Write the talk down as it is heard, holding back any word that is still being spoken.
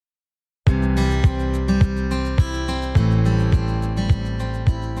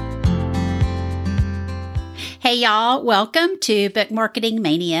Hey y'all, welcome to Book Marketing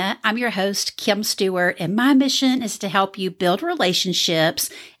Mania. I'm your host, Kim Stewart, and my mission is to help you build relationships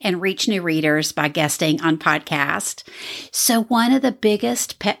and reach new readers by guesting on podcasts. So one of the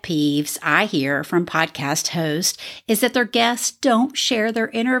biggest pet peeves I hear from podcast hosts is that their guests don't share their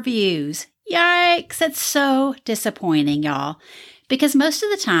interviews. Yikes, that's so disappointing, y'all. Because most of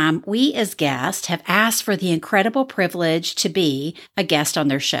the time, we as guests have asked for the incredible privilege to be a guest on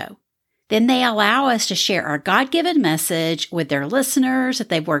their show. Then they allow us to share our God-given message with their listeners that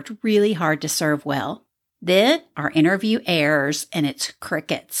they've worked really hard to serve well. Then our interview airs and it's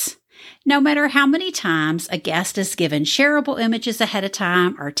crickets. No matter how many times a guest is given shareable images ahead of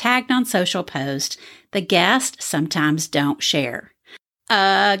time or tagged on social posts, the guests sometimes don't share.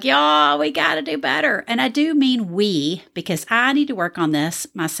 Y'all, we gotta do better. And I do mean we, because I need to work on this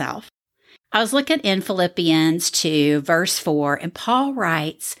myself. I was looking in Philippians 2, verse 4, and Paul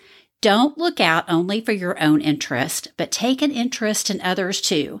writes, "Don't look out only for your own interest, but take an interest in others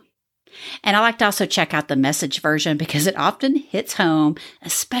too." And I like to also check out the Message version because it often hits home,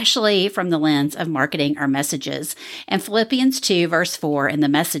 especially from the lens of marketing our messages. And Philippians 2, verse 4 in the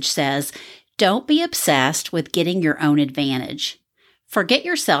Message says, "Don't be obsessed with getting your own advantage. Forget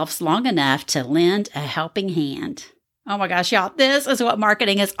yourselves long enough to lend a helping hand." Oh my gosh, y'all, this is what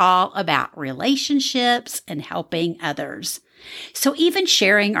marketing is all about, relationships and helping others. So even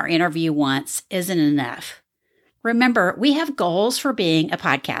sharing our interview once isn't enough. Remember, we have goals for being a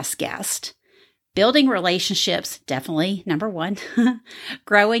podcast guest. Building relationships, definitely number one.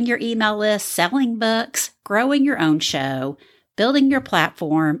 Growing your email list, selling books, growing your own show, building your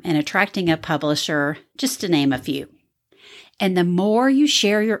platform, and attracting a publisher, just to name a few. And the more you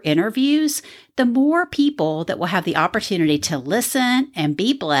share your interviews, the more people that will have the opportunity to listen and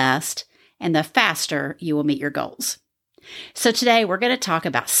be blessed, and the faster you will meet your goals. So today we're going to talk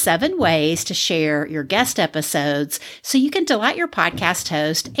about 7 ways to share your guest episodes so you can delight your podcast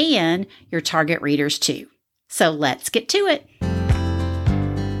host and your target readers too. So let's get to it.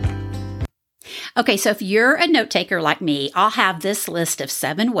 Okay, so if you're a note taker like me, I'll have this list of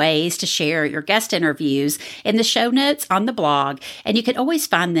 7 ways to share your guest interviews in the show notes on the blog, and you can always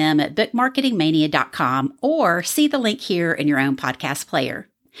find them at bookmarketingmania.com or see the link here in your own podcast player.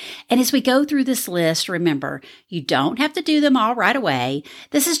 And as we go through this list, remember, you don't have to do them all right away.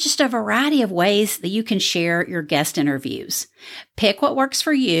 This is just a variety of ways that you can share your guest interviews. Pick what works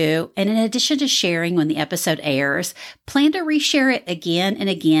for you, and in addition to sharing when the episode airs, plan to reshare it again and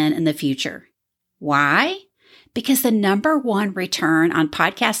again in the future. Why? Because the number one return on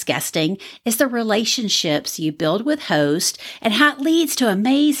podcast guesting is the relationships you build with hosts and how it leads to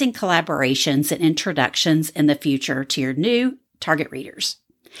amazing collaborations and introductions in the future to your new target readers.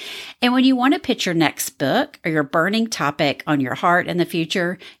 And when you want to pitch your next book or your burning topic on your heart in the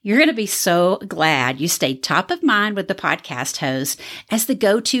future, you're going to be so glad you stayed top of mind with the podcast host as the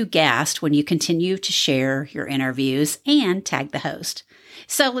go-to guest when you continue to share your interviews and tag the host.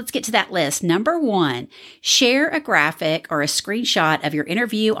 So let's get to that list. Number 1, share a graphic or a screenshot of your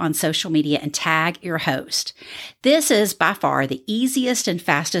interview on social media and tag your host. This is by far the easiest and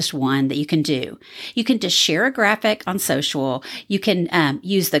fastest one that you can do. You can just share a graphic on social. You can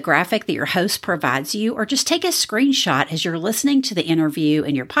use the graphic that your host provides you, or just take a screenshot as you're listening to the interview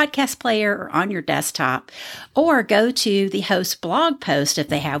in your podcast player or on your desktop, or go to the host blog post if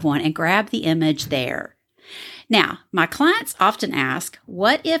they have one and grab the image there. Now, my clients often ask,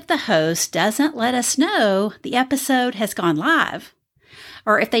 what if the host doesn't let us know the episode has gone live?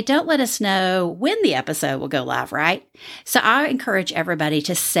 Or if they don't let us know when the episode will go live, right? So I encourage everybody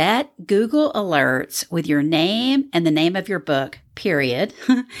to set Google alerts with your name and the name of your book, period.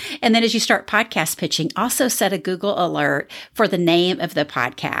 And then as you start podcast pitching, also set a Google alert for the name of the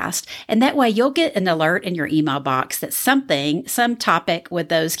podcast. And that way you'll get an alert in your email box that some topic with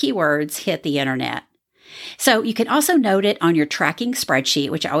those keywords hit the internet. So you can also note it on your tracking spreadsheet,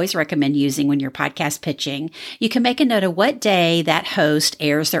 which I always recommend using when you're podcast pitching. You can make a note of what day that host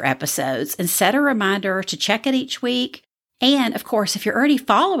airs their episodes and set a reminder to check it each week. And of course, if you're already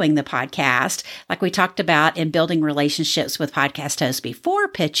following the podcast, like we talked about in building relationships with podcast hosts before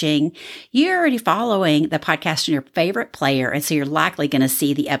pitching, you're already following the podcast in your favorite player. And so you're likely going to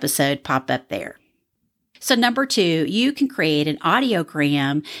see the episode pop up there. So number 2, you can create an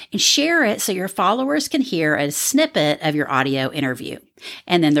audiogram and share it so your followers can hear a snippet of your audio interview.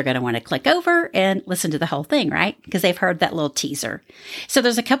 And then they're going to want to click over and listen to the whole thing, right? Because they've heard that little teaser. So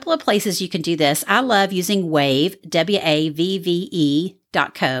there's a couple of places you can do this. I love using Wave, WAVVE.co.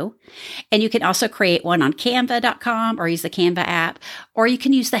 And you can also create one on canva.com or use the Canva app, or you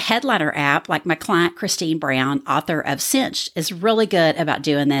can use the Headliner app like my client, Christine Brown, author of Cinched, is really good about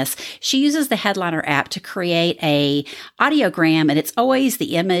doing this. She uses the Headliner app to create a audiogram, and it's always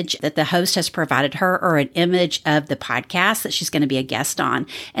the image that the host has provided her or an image of the podcast that she's going to be a guest on.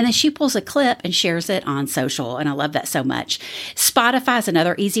 And then she pulls a clip and shares it on social. And I love that so much. Spotify is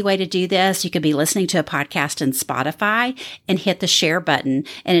another easy way to do this. You could be listening to a podcast in Spotify and hit the share button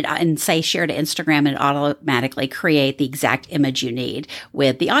and say share to Instagram, and it automatically create the exact image you need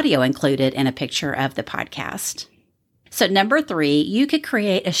with the audio included and a picture of the podcast. So number 3, you could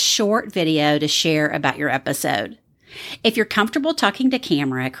create a short video to share about your episode. If you're comfortable talking to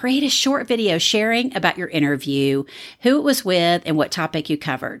camera, create a short video sharing about your interview, who it was with, and what topic you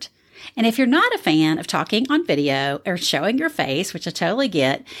covered. And if you're not a fan of talking on video or showing your face, which I totally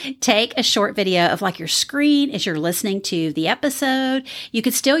get, take a short video of like your screen as you're listening to the episode. You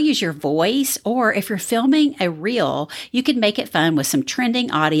could still use your voice, or if you're filming a reel, you could make it fun with some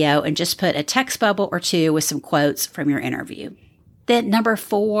trending audio and just put a text bubble or two with some quotes from your interview. Then number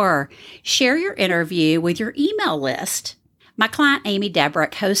 4, share your interview with your email list. My client, Amy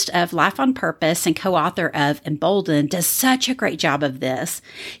Debrick, host of Life on Purpose and co-author of Emboldened, does such a great job of this.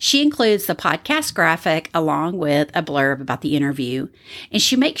 She includes the podcast graphic along with a blurb about the interview, and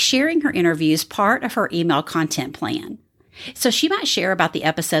she makes sharing her interviews part of her email content plan. So she might share about the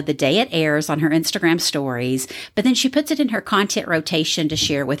episode the day it airs on her Instagram stories, but then she puts it in her content rotation to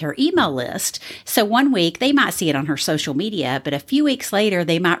share with her email list. So one week they might see it on her social media, but a few weeks later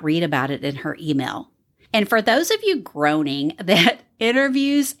they might read about it in her email. And for those of you groaning that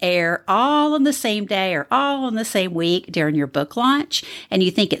interviews air all on the same day or all on the same week during your book launch, and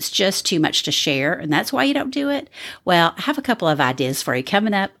you think it's just too much to share, and that's why you don't do it, well, I have a couple of ideas for you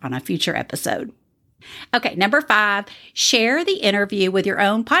coming up on a future episode. Okay, number 5, share the interview with your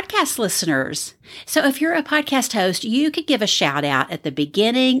own podcast listeners. So if you're a podcast host, you could give a shout out at the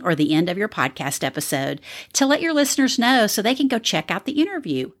beginning or the end of your podcast episode to let your listeners know so they can go check out the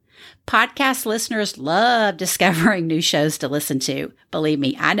interview. Podcast listeners love discovering new shows to listen to. Believe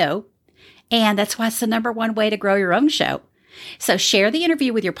me, I know. And that's why it's the number 1 way to grow your own show. So share the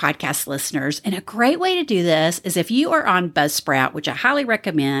interview with your podcast listeners. And a great way to do this is if you are on Buzzsprout, which I highly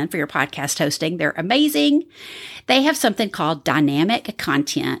recommend for your podcast hosting. They're amazing. They have something called dynamic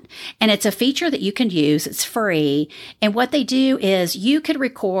content, and it's a feature that you can use. It's free. And what they do is you could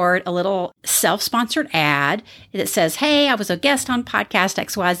record a little self-sponsored ad that says, hey, I was a guest on podcast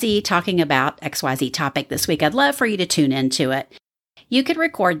XYZ talking about XYZ topic this week. I'd love for you to tune into it. You could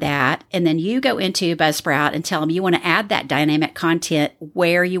record that, and then you go into Buzzsprout and tell them you want to add that dynamic content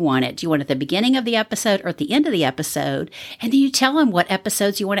where you want it. Do you want it at the beginning of the episode or at the end of the episode? And then you tell them what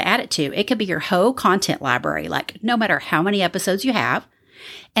episodes you want to add it to. It could be your whole content library, like no matter how many episodes you have.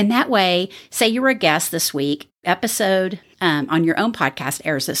 And that way, say you were a guest this week, episode on your own podcast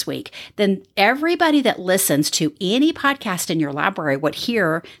airs this week, then everybody that listens to any podcast in your library would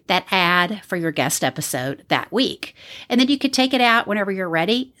hear that ad for your guest episode that week. And then you could take it out whenever you're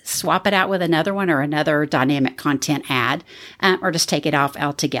ready, swap it out with another one or another dynamic content ad, or just take it off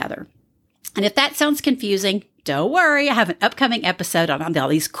altogether. And if that sounds confusing, don't worry. I have an upcoming episode on all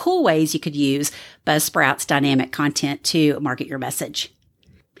these cool ways you could use Buzzsprout's dynamic content to market your message.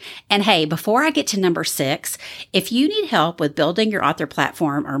 And hey, before I get to number 6, if you need help with building your author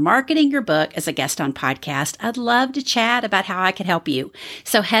platform or marketing your book as a guest on podcast, I'd love to chat about how I can help you.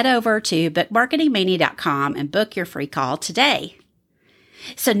 So head over to bookmarketingmania.com and book your free call today.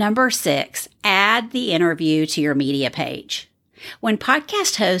 So number 6, add the interview to your media page. When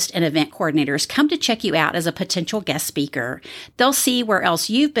podcast hosts and event coordinators come to check you out as a potential guest speaker, they'll see where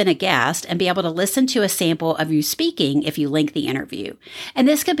else you've been a guest and be able to listen to a sample of you speaking if you link the interview. And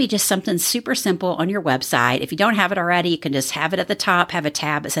this could be just something super simple on your website. If you don't have it already, you can just have it at the top, have a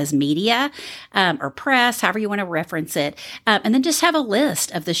tab that says media or press, however you want to reference it. And then just have a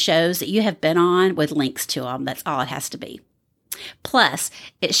list of the shows that you have been on with links to them. That's all it has to be. Plus,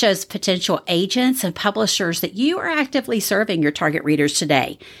 it shows potential agents and publishers that you are actively serving your target readers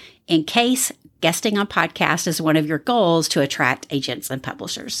today, in case guesting on podcast is one of your goals to attract agents and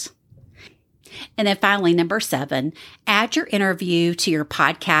publishers. And then finally, number 7, add your interview to your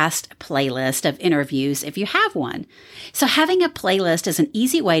podcast playlist of interviews if you have one. So having a playlist is an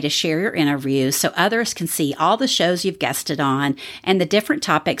easy way to share your interviews so others can see all the shows you've guested on and the different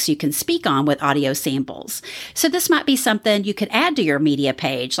topics you can speak on with audio samples. So this might be something you could add to your media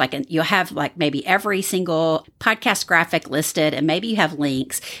page. Like you'll have like maybe every single podcast graphic listed and maybe you have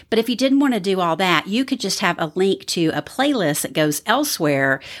links. But if you didn't want to do all that, you could just have a link to a playlist that goes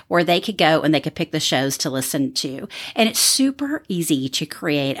elsewhere where they could go and they could pick the shows to listen to. And it's super easy to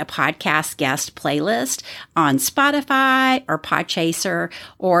create a podcast guest playlist on Spotify or Podchaser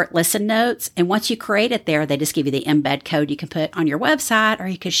or Listen Notes. And once you create it there, they just give you the embed code you can put on your website, or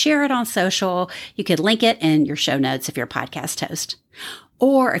you could share it on social. You could link it in your show notes if you're a podcast host.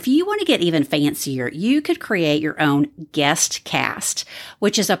 Or if you want to get even fancier, you could create your own guest cast,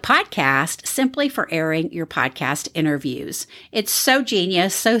 which is a podcast simply for airing your podcast interviews. It's so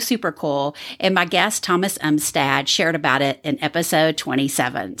genius, so super cool. And my guest, Thomas Umstad, shared about it in episode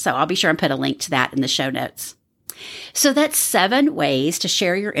 27. So I'll be sure and put a link to that in the show notes. So that's 7 ways to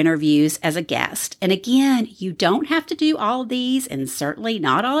share your interviews as a guest. And again, you don't have to do all of these, and certainly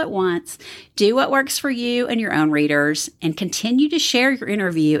not all at once. Do what works for you and your own readers, and continue to share your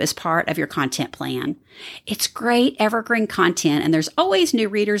interview as part of your content plan. It's great evergreen content, and there's always new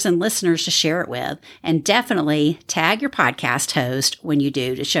readers and listeners to share it with. And definitely tag your podcast host when you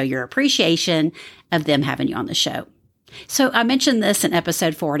do to show your appreciation of them having you on the show. So I mentioned this in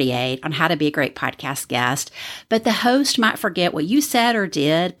episode 48 on how to be a great podcast guest, but the host might forget what you said or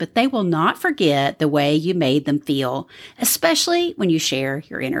did, but they will not forget the way you made them feel, especially when you share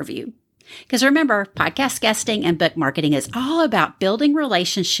your interview. Because remember, podcast guesting and book marketing is all about building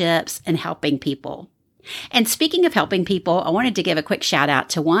relationships and helping people. And speaking of helping people, I wanted to give a quick shout out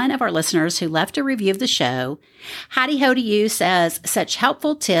to one of our listeners who left a review of the show. Heidi Ho to You says, such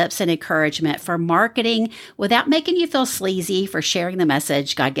helpful tips and encouragement for marketing without making you feel sleazy for sharing the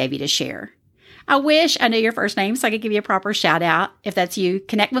message God gave you to share. I wish I knew your first name so I could give you a proper shout out. If that's you,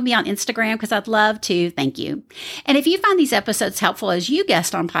 connect with me on Instagram because I'd love to. Thank you. And if you find these episodes helpful as you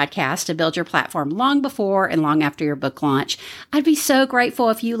guest on podcasts to build your platform long before and long after your book launch, I'd be so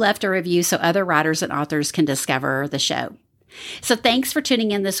grateful if you left a review so other writers and authors can discover the show. So thanks for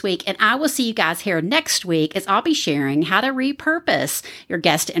tuning in this week, and I will see you guys here next week as I'll be sharing how to repurpose your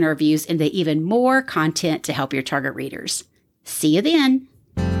guest interviews into even more content to help your target readers. See you then.